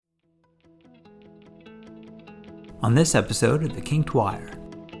On this episode of The Kinked Wire,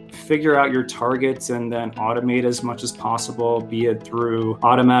 figure out your targets and then automate as much as possible, be it through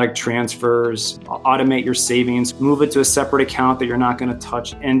automatic transfers, automate your savings, move it to a separate account that you're not going to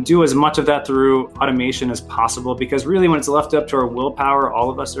touch, and do as much of that through automation as possible. Because really, when it's left up to our willpower, all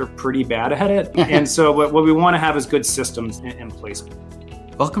of us are pretty bad at it. And so what we want to have is good systems in place.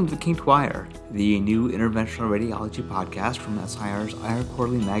 Welcome to The Kinked Wire, the new interventional radiology podcast from SIR's IR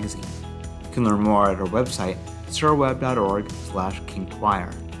Quarterly magazine. You can learn more at our website,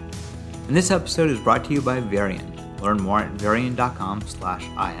 sirweb.org/kinkedwire. And this episode is brought to you by Varian. Learn more at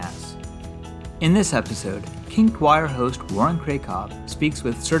varian.com/is. In this episode, Kinked Wire host Warren Krakow speaks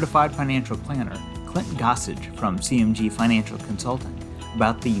with certified financial planner Clint Gossage from CMG Financial Consulting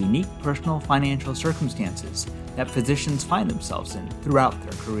about the unique personal financial circumstances that physicians find themselves in throughout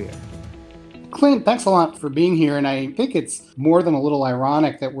their career. Clint, thanks a lot for being here. And I think it's more than a little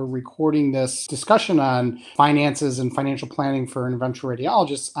ironic that we're recording this discussion on finances and financial planning for interventional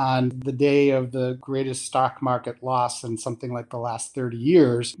radiologists on the day of the greatest stock market loss in something like the last 30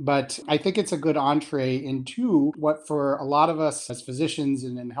 years. But I think it's a good entree into what for a lot of us as physicians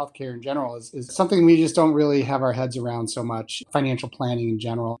and in healthcare in general is something we just don't really have our heads around so much, financial planning in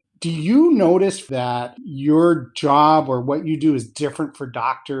general. Do you notice that your job or what you do is different for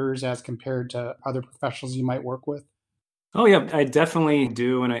doctors as compared to other professionals you might work with? Oh, yeah, I definitely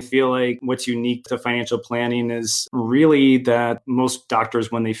do. And I feel like what's unique to financial planning is really that most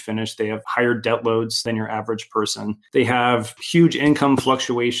doctors, when they finish, they have higher debt loads than your average person. They have huge income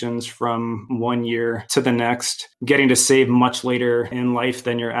fluctuations from one year to the next, getting to save much later in life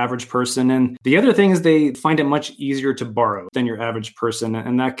than your average person. And the other thing is they find it much easier to borrow than your average person.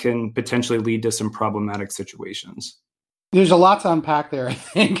 And that can potentially lead to some problematic situations. There's a lot to unpack there, I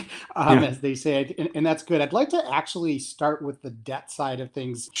think, as they say, and that's good. I'd like to actually start with the debt side of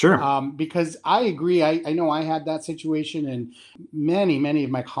things. Sure. Because I agree. I know I had that situation and many of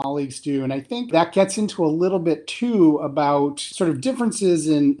my colleagues do. And I think that gets into a little bit too about sort of differences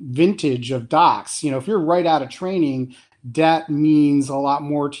in vintage of docs. You know, if you're right out of training, debt means a lot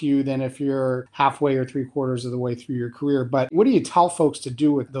more to you than if you're halfway or 3/4 of the way through your career. But what do you tell folks to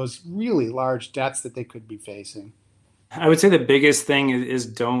do with those really large debts that they could be facing? I would say the biggest thing is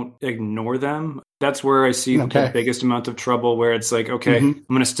don't ignore them. That's where I see the biggest amount of trouble, where it's like, okay, I'm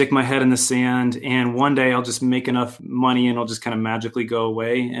going to stick my head in the sand and one day I'll just make enough money and it'll just kind of magically go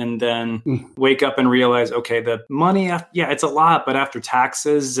away. And then wake up and realize, okay, the money, it's a lot, but after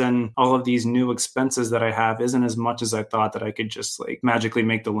taxes and all of these new expenses that I have isn't as much as I thought that I could just like magically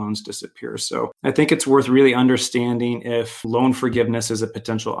make the loans disappear. So I think it's worth really understanding if loan forgiveness is a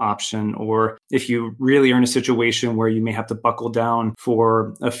potential option, or if you really are in a situation where you may have to buckle down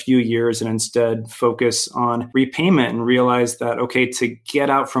for a few years and instead focus on repayment and realize that, okay, to get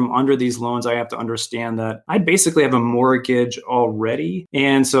out from under these loans, I have to understand that I basically have a mortgage already.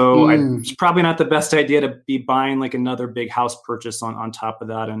 And so it's probably not the best idea to be buying like another big house purchase on top of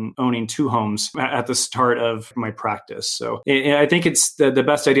that and owning 2 homes at the start of my practice. So I think it's the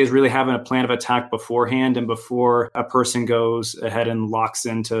best idea is really having a plan of attack beforehand and before a person goes ahead and locks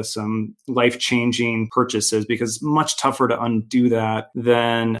into some life-changing purchases, because it's much tougher to undo that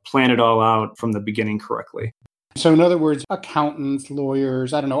than plan it all out from the beginning correctly. So in other words, accountants,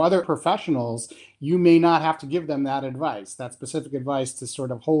 lawyers, other professionals, you may not have to give them that advice, that specific advice to sort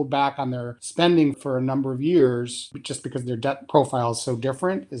of hold back on their spending for a number of years just because their debt profile is so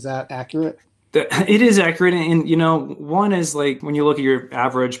different. Is that accurate? It is accurate. And, one is like when you look at your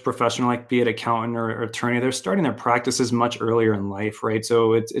average professional, like be it accountant or attorney, they're starting their practices much earlier in life, right?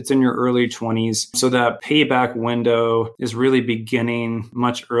 So it's in your early 20s. So that payback window is really beginning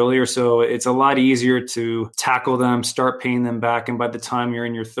much earlier. So it's a lot easier to tackle them, start paying them back. And by the time you're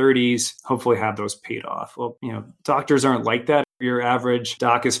in your 30s, hopefully have those paid off. Well, doctors aren't like that. Your average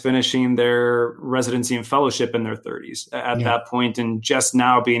doc is finishing their residency and fellowship in their 30s at that point, and just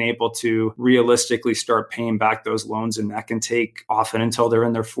now being able to realistically start paying back those loans. And that can take often until they're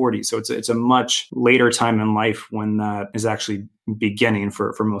in their 40s. So it's a much later time in life when that is actually beginning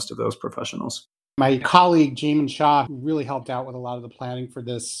for most of those professionals. My colleague, Jamin Shah, who really helped out with a lot of the planning for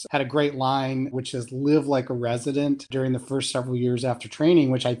this, had a great line, which is live like a resident during the first several years after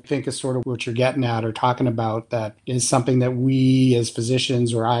training, which I think is sort of what you're getting at or talking about. That is something that we as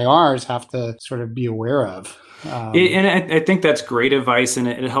physicians or IRs have to sort of be aware of. And I think that's great advice, and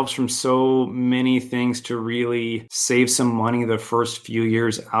it helps from so many things to really save some money the first few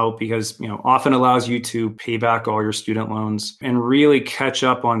years out, because often allows you to pay back all your student loans and really catch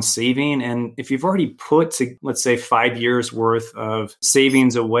up on saving. And if you've already put to, let's say, 5 years worth of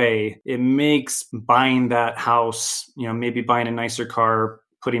savings away, it makes buying that house, maybe buying a nicer car,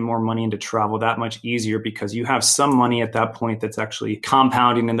 putting more money into travel that much easier because you have some money at that point that's actually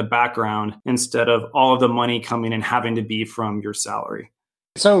compounding in the background instead of all of the money coming and having to be from your salary.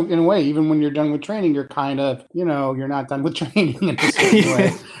 So in a way, even when you're done with training, you're kind of, you're not done with training in a certain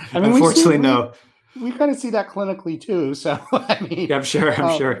way. I mean, unfortunately, no. We kind of see that clinically too. So, I mean, yeah, I'm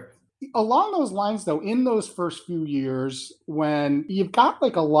sure. Along those lines, though, in those first few years, when you've got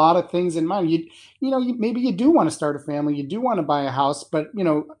like a lot of things in mind, maybe you do want to start a family, you do want to buy a house, but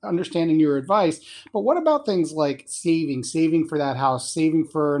understanding your advice. But what about things like saving for that house, saving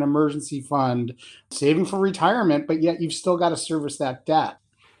for an emergency fund, saving for retirement, but yet you've still got to service that debt?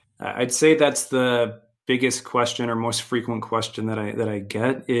 I'd say that's the biggest question or most frequent question that I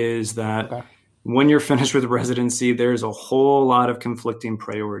get is that. Okay. When you're finished with residency, there's a whole lot of conflicting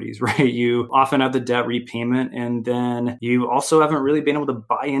priorities, right? You often have the debt repayment, and then you also haven't really been able to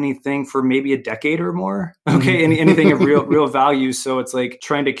buy anything for maybe a decade or more. Okay, anything of real value. So it's like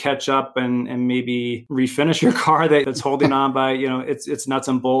trying to catch up and maybe refinish your car that's holding on by its nuts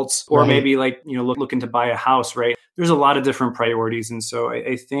and bolts, or maybe looking to buy a house, right? There's a lot of different priorities. And so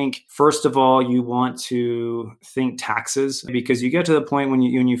I think, first of all, you want to think taxes, because you get to the point when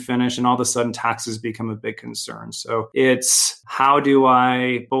you finish and all of a sudden taxes become a big concern. So it's how do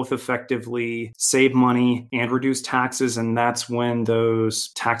I both effectively save money and reduce taxes? And that's when those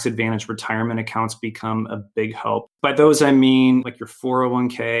tax advantage retirement accounts become a big help. By those, I mean like your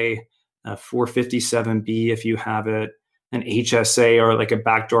 401k, 457B if you have it, an HSA or like a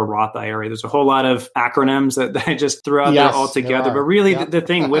backdoor Roth IRA. There's a whole lot of acronyms that I just threw out there all together. But really the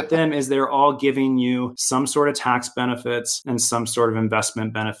thing with them is they're all giving you some sort of tax benefits and some sort of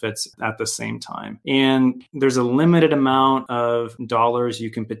investment benefits at the same time. And there's a limited amount of dollars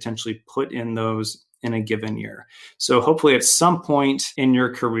you can potentially put in those in a given year. So hopefully at some point in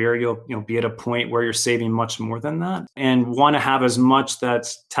your career, you'll be at a point where you're saving much more than that and want to have as much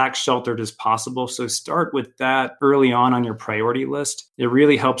that's tax sheltered as possible. So start with that early on your priority list. It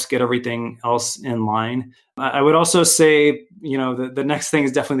really helps get everything else in line. I would also say, the next thing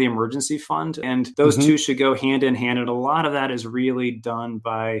is definitely the emergency fund. And those two should go hand in hand. And a lot of that is really done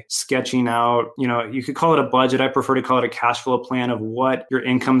by sketching out, you could call it a budget. I prefer to call it a cash flow plan of what your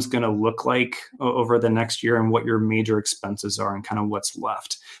income's going to look like over the next year and what your major expenses are and kind of what's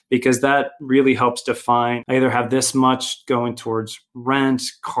left. Because that really helps define, I either have this much going towards rent,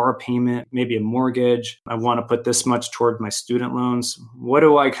 car payment, maybe a mortgage. I want to put this much toward my student loans. What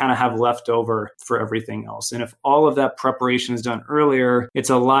do I kind of have left over for everything else? And if all of that preparation is done earlier, it's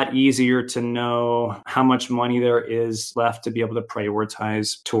a lot easier to know how much money there is left to be able to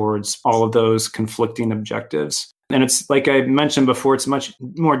prioritize towards all of those conflicting objectives. And it's like I mentioned before, it's much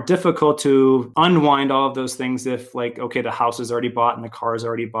more difficult to unwind all of those things if the house is already bought and the car is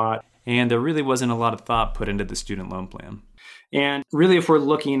already bought. And there really wasn't a lot of thought put into the student loan plan. And really, if we're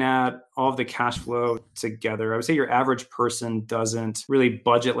looking at all of the cash flow together, I would say your average person doesn't really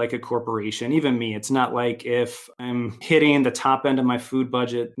budget like a corporation. Even me, it's not like if I'm hitting the top end of my food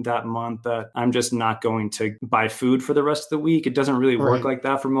budget that month that I'm just not going to buy food for the rest of the week. It doesn't really work like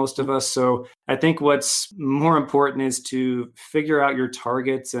that for most of us. So I think what's more important is to figure out your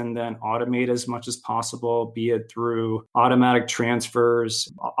targets and then automate as much as possible, be it through automatic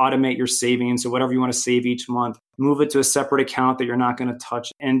transfers, automate your savings. So whatever you want to save each month, move it to a separate account that you're not going to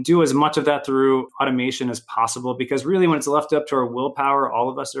touch, and do as much of that through automation as possible. Because really, when it's left up to our willpower, all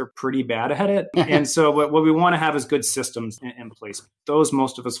of us are pretty bad at it. And so what we want to have is good systems in place. Those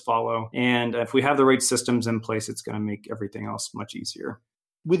most of us follow. And if we have the right systems in place, it's going to make everything else much easier.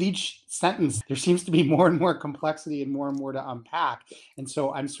 With each sentence, there seems to be more and more complexity and more to unpack. And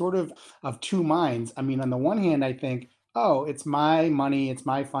so I'm sort of two minds. I mean, on the one hand, I think, oh, it's my money, it's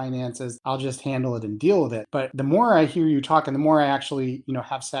my finances, I'll just handle it and deal with it. But the more I hear you talk and the more I actually,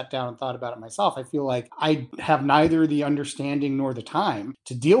 have sat down and thought about it myself, I feel like I have neither the understanding nor the time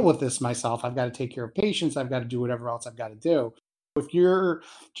to deal with this myself. I've got to take care of patients. I've got to do whatever else I've got to do. If you're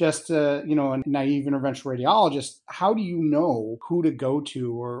just a naive interventional radiologist, how do you know who to go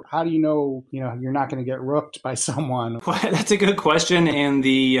to, or how do you know, you're not going to get rooked by someone? Well, that's a good question. And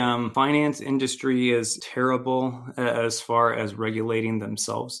the finance industry is terrible as far as regulating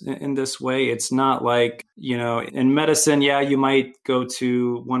themselves in this way. It's not like, in medicine, you might go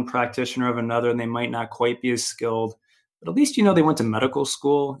to one practitioner of another and they might not quite be as skilled. But at least, they went to medical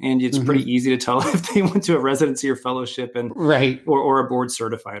school, and it's pretty easy to tell if they went to a residency or fellowship and or a board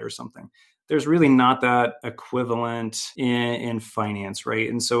certified or something. There's really not that equivalent in finance, right?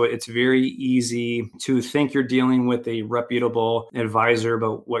 And so it's very easy to think you're dealing with a reputable advisor,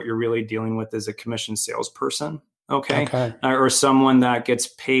 but what you're really dealing with is a commissioned salesperson. okay. Or someone that gets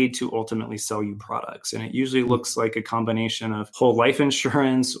paid to ultimately sell you products. And it usually looks like a combination of whole life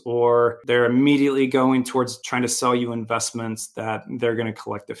insurance, or they're immediately going towards trying to sell you investments that they're going to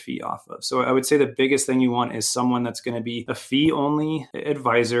collect a fee off of. So I would say the biggest thing you want is someone that's going to be a fee-only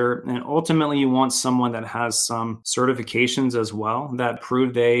advisor. And ultimately, you want someone that has some certifications as well that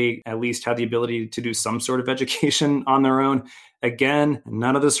prove they at least have the ability to do some sort of education on their own. Again,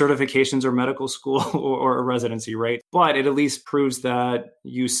 none of the certifications are medical school or a residency, right? But it at least proves that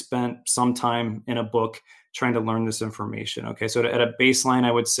you spent some time in a book trying to learn this information. Okay, so at a baseline,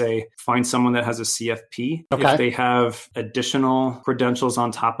 I would say find someone that has a CFP. Okay. If they have additional credentials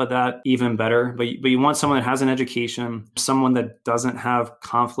on top of that, even better. But you want someone that has an education, someone that doesn't have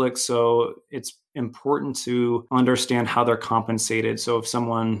conflicts. So it's important to understand how they're compensated. So if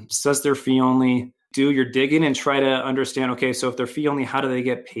someone says they're fee only, do your digging and try to understand, okay, so if they're fee only, how do they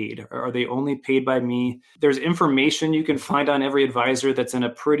get paid? Are they only paid by me? There's information you can find on every advisor that's in a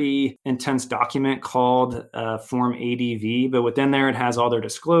pretty intense document called Form ADV, but within there, it has all their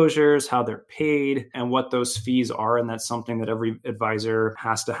disclosures, how they're paid, and what those fees are. And that's something that every advisor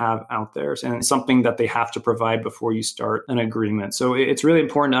has to have out there. And it's something that they have to provide before you start an agreement. So it's really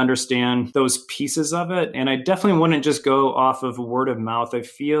important to understand those pieces of it. And I definitely wouldn't just go off of word of mouth. I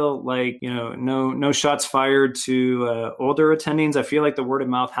feel like, no shots fired to older attendings. I feel like the word of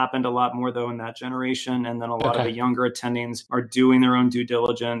mouth happened a lot more, though, in that generation. And then a lot of the younger attendings are doing their own due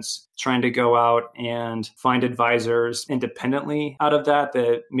diligence, trying to go out and find advisors independently out of that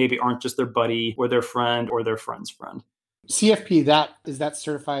maybe aren't just their buddy or their friend or their friend's friend. CFP, is that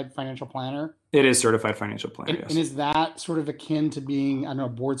certified financial planner? It is certified financial planner, yes. And is that sort of akin to being, I don't know,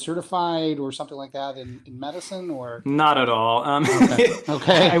 board certified or something like that in medicine, or? Not at all.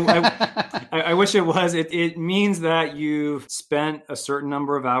 Okay. I wish it was. It means that you've spent a certain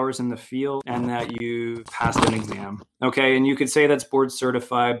number of hours in the field and that you passed an exam. Okay. And you could say that's board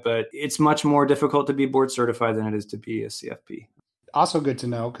certified, but it's much more difficult to be board certified than it is to be a CFP. Also good to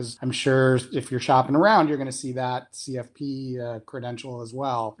know, because I'm sure if you're shopping around, you're going to see that CFP credential as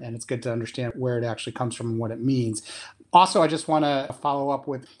well. And it's good to understand where it actually comes from and what it means. Also, I just want to follow up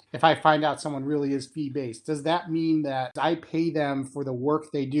with, if I find out someone really is fee-based, does that mean that I pay them for the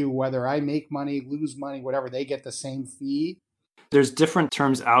work they do, whether I make money, lose money, whatever, they get the same fee? There's different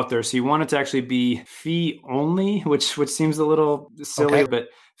terms out there. So you want it to actually be fee only, which seems a little silly, but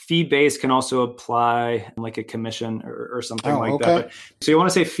fee-based can also apply like a commission or something that. But, so you want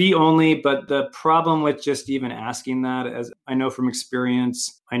to say fee only, but the problem with just even asking that, as I know from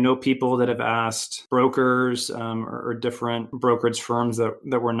experience, I know people that have asked brokers or different brokerage firms that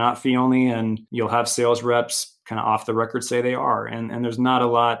were not fee only, and you'll have sales reps kind of off the record say they are. And there's not a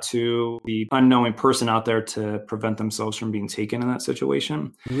lot to the unknowing person out there to prevent themselves from being taken in that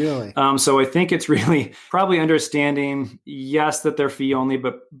situation. Really? So I think it's really probably understanding, yes, that they're fee only,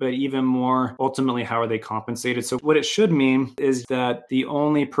 but even more ultimately, how are they compensated? So what it should mean is that the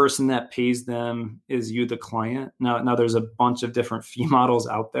only person that pays them is you, the client. Now there's a bunch of different fee models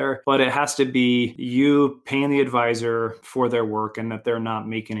out there, but it has to be you paying the advisor for their work and that they're not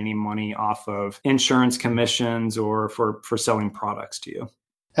making any money off of insurance commissions or for selling products to you.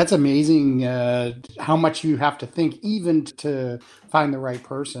 That's amazing how much you have to think even to find the right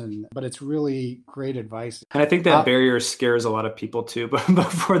person, but it's really great advice. And I think that barrier scares a lot of people too, but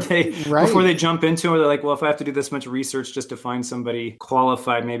before they jump into it, they're like, well, if I have to do this much research just to find somebody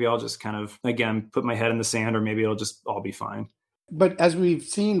qualified, maybe I'll just kind of, again, put my head in the sand, or maybe it'll just all be fine. But as we've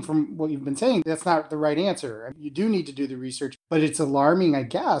seen from what you've been saying, that's not the right answer. You do need to do the research, but it's alarming, I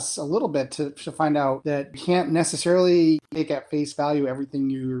guess, a little bit to find out that you can't necessarily take at face value everything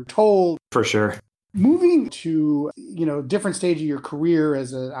you're told. For sure. Moving to, different stage of your career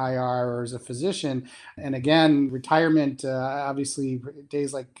as an IR or as a physician, and again, retirement, obviously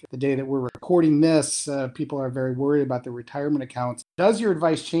days like the day that we're recording this, people are very worried about their retirement accounts. Does your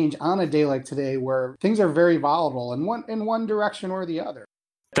advice change on a day like today where things are very volatile in one direction or the other?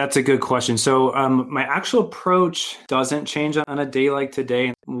 That's a good question. So my actual approach doesn't change on a day like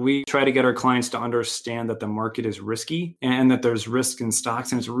today. We try to get our clients to understand that the market is risky and that there's risk in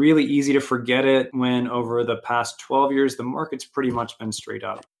stocks. And it's really easy to forget it when over the past 12 years, the market's pretty much been straight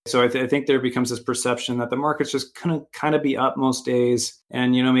up. So I think there becomes this perception that the market's just gonna kind of be up most days.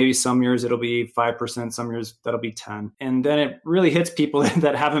 And, maybe some years it'll be 5%, some years that'll be 10. And then it really hits people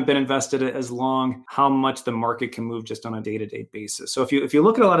that haven't been invested as long, how much the market can move just on a day-to-day basis. So if you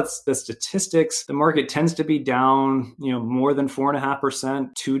look at a lot of the statistics, the market tends to be down, more than 4.5%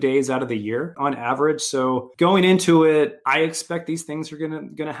 2 days out of the year on average. So going into it, I expect these things are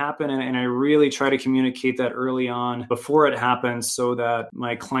gonna happen. And I really try to communicate that early on before it happens so that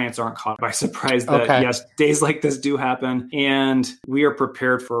my clients aren't caught by surprise that yes, days like this do happen, and we are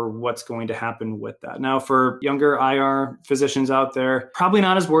prepared for what's going to happen with that. Now, for younger IR physicians out there, probably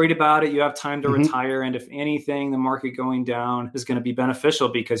not as worried about it. You have time to retire, and if anything, the market going down is going to be beneficial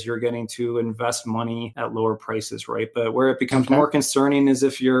because you're getting to invest money at lower prices, right? But where it becomes more concerning is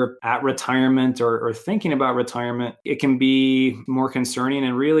if you're at retirement or thinking about retirement, it can be more concerning.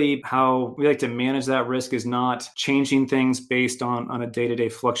 And really how we like to manage that risk is not changing things based on a day-to-day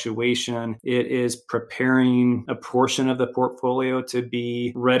fluctuation. It is preparing a portion of the portfolio to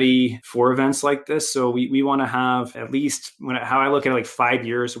be ready for events like this. So we want to have at least, how I look at it, like 5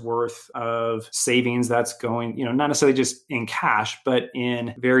 years worth of savings that's going, not necessarily just in cash, but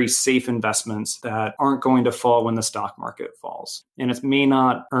in very safe investments that aren't going to fall when the stock market falls. And it may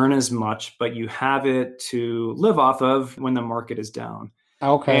not earn as much, but you have it to live off of when the market is down.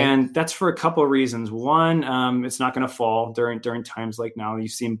 And that's for a couple of reasons. One, it's not going to fall during times like now.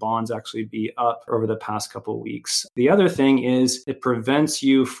 You've seen bonds actually be up over the past couple of weeks. The other thing is it prevents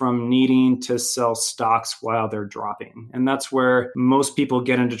you from needing to sell stocks while they're dropping. And that's where most people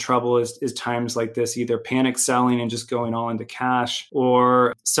get into trouble is times like this, either panic selling and just going all into cash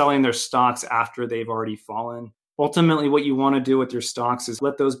or selling their stocks after they've already fallen. Ultimately, what you want to do with your stocks is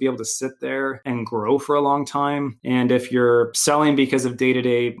let those be able to sit there and grow for a long time. And if you're selling because of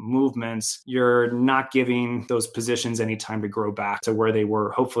day-to-day movements, you're not giving those positions any time to grow back to where they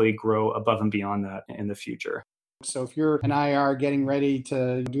were, hopefully grow above and beyond that in the future. So if you're an IR getting ready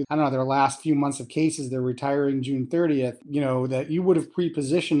to do, their last few months of cases, they're retiring June 30th, that you would have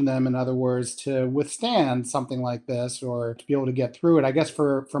pre-positioned them, in other words, to withstand something like this or to be able to get through it. I guess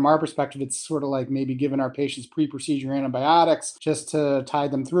from our perspective, it's sort of like maybe giving our patients pre-procedure antibiotics just to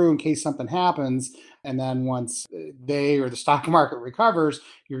tide them through in case something happens. And then once they or the stock market recovers,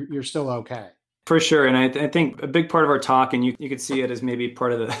 you're still okay. For sure. And I think a big part of our talk, and you could see it as maybe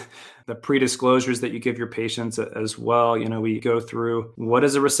part of the pre-disclosures that you give your patients as well. We go through what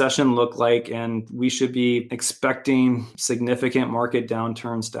does a recession look like, and we should be expecting significant market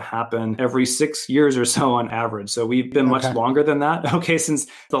downturns to happen every 6 years or so on average. So we've been much longer than that, since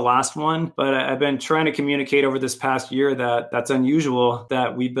the last one. But I've been trying to communicate over this past year that that's unusual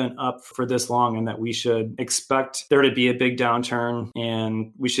that we've been up for this long and that we should expect there to be a big downturn,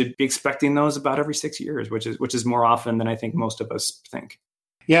 and we should be expecting those about every 6 years, which is more often than I think most of us think.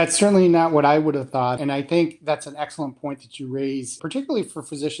 Yeah, it's certainly not what I would have thought. And I think that's an excellent point that you raise, particularly for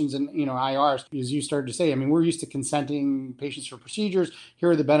physicians and, IRs, as you started to say. I mean, we're used to consenting patients for procedures.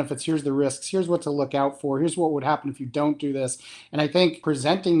 Here are the benefits. Here's the risks. Here's what to look out for. Here's what would happen if you don't do this. And I think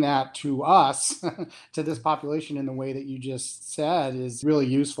presenting that to us, to this population in the way that you just said is really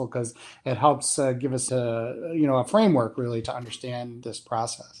useful because it helps give us a framework really to understand this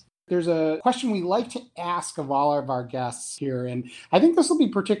process. There's a question we like to ask of all of our guests here, and I think this will be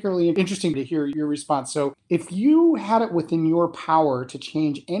particularly interesting to hear your response. So if you had it within your power to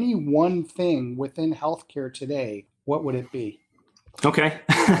change any one thing within healthcare today, what would it be? Okay.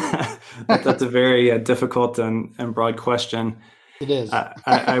 That's a very difficult and broad question. It is.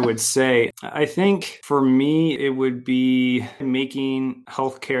 I would say, I think for me, it would be making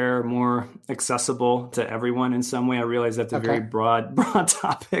healthcare more accessible to everyone in some way. I realize that's a very broad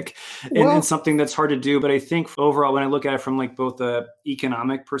topic and something that's hard to do. But I think overall, when I look at it from like both a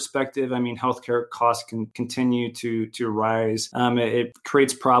economic perspective, I mean, healthcare costs can continue to rise. It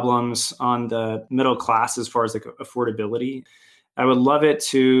creates problems on the middle class as far as like affordability. I would love it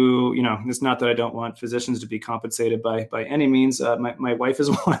to, it's not that I don't want physicians to be compensated by any means. My wife is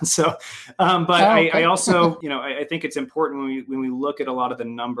one. So, I also, I think it's important when we look at a lot of the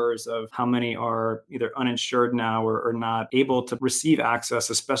numbers of how many are either uninsured now or not able to receive access,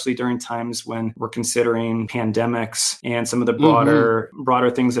 especially during times when we're considering pandemics and some of the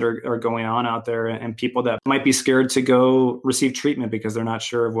broader things that are going on out there, and people that might be scared to go receive treatment because they're not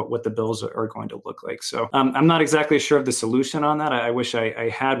sure of what the bills are going to look like. So I'm not exactly sure of the solution on that. I wish I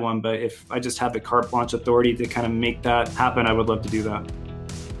had one, but if I just had the carte blanche authority to kind of make that happen, I would love to do that.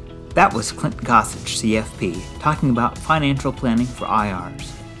 That was Clint Gossage, CFP, talking about financial planning for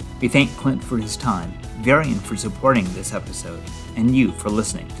IRs. We thank Clint for his time, Varian for supporting this episode, and you for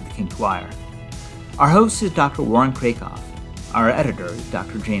listening to The Kinked Wire. Our host is Dr. Warren Krakoff. Our editor is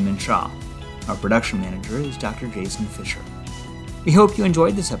Dr. Jamin Shaw. Our production manager is Dr. Jason Fisher. We hope you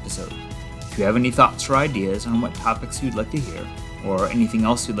enjoyed this episode. If you have any thoughts or ideas on what topics you'd like to hear, or anything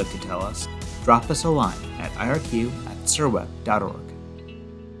else you'd like to tell us, drop us a line at irq@cerweb.org.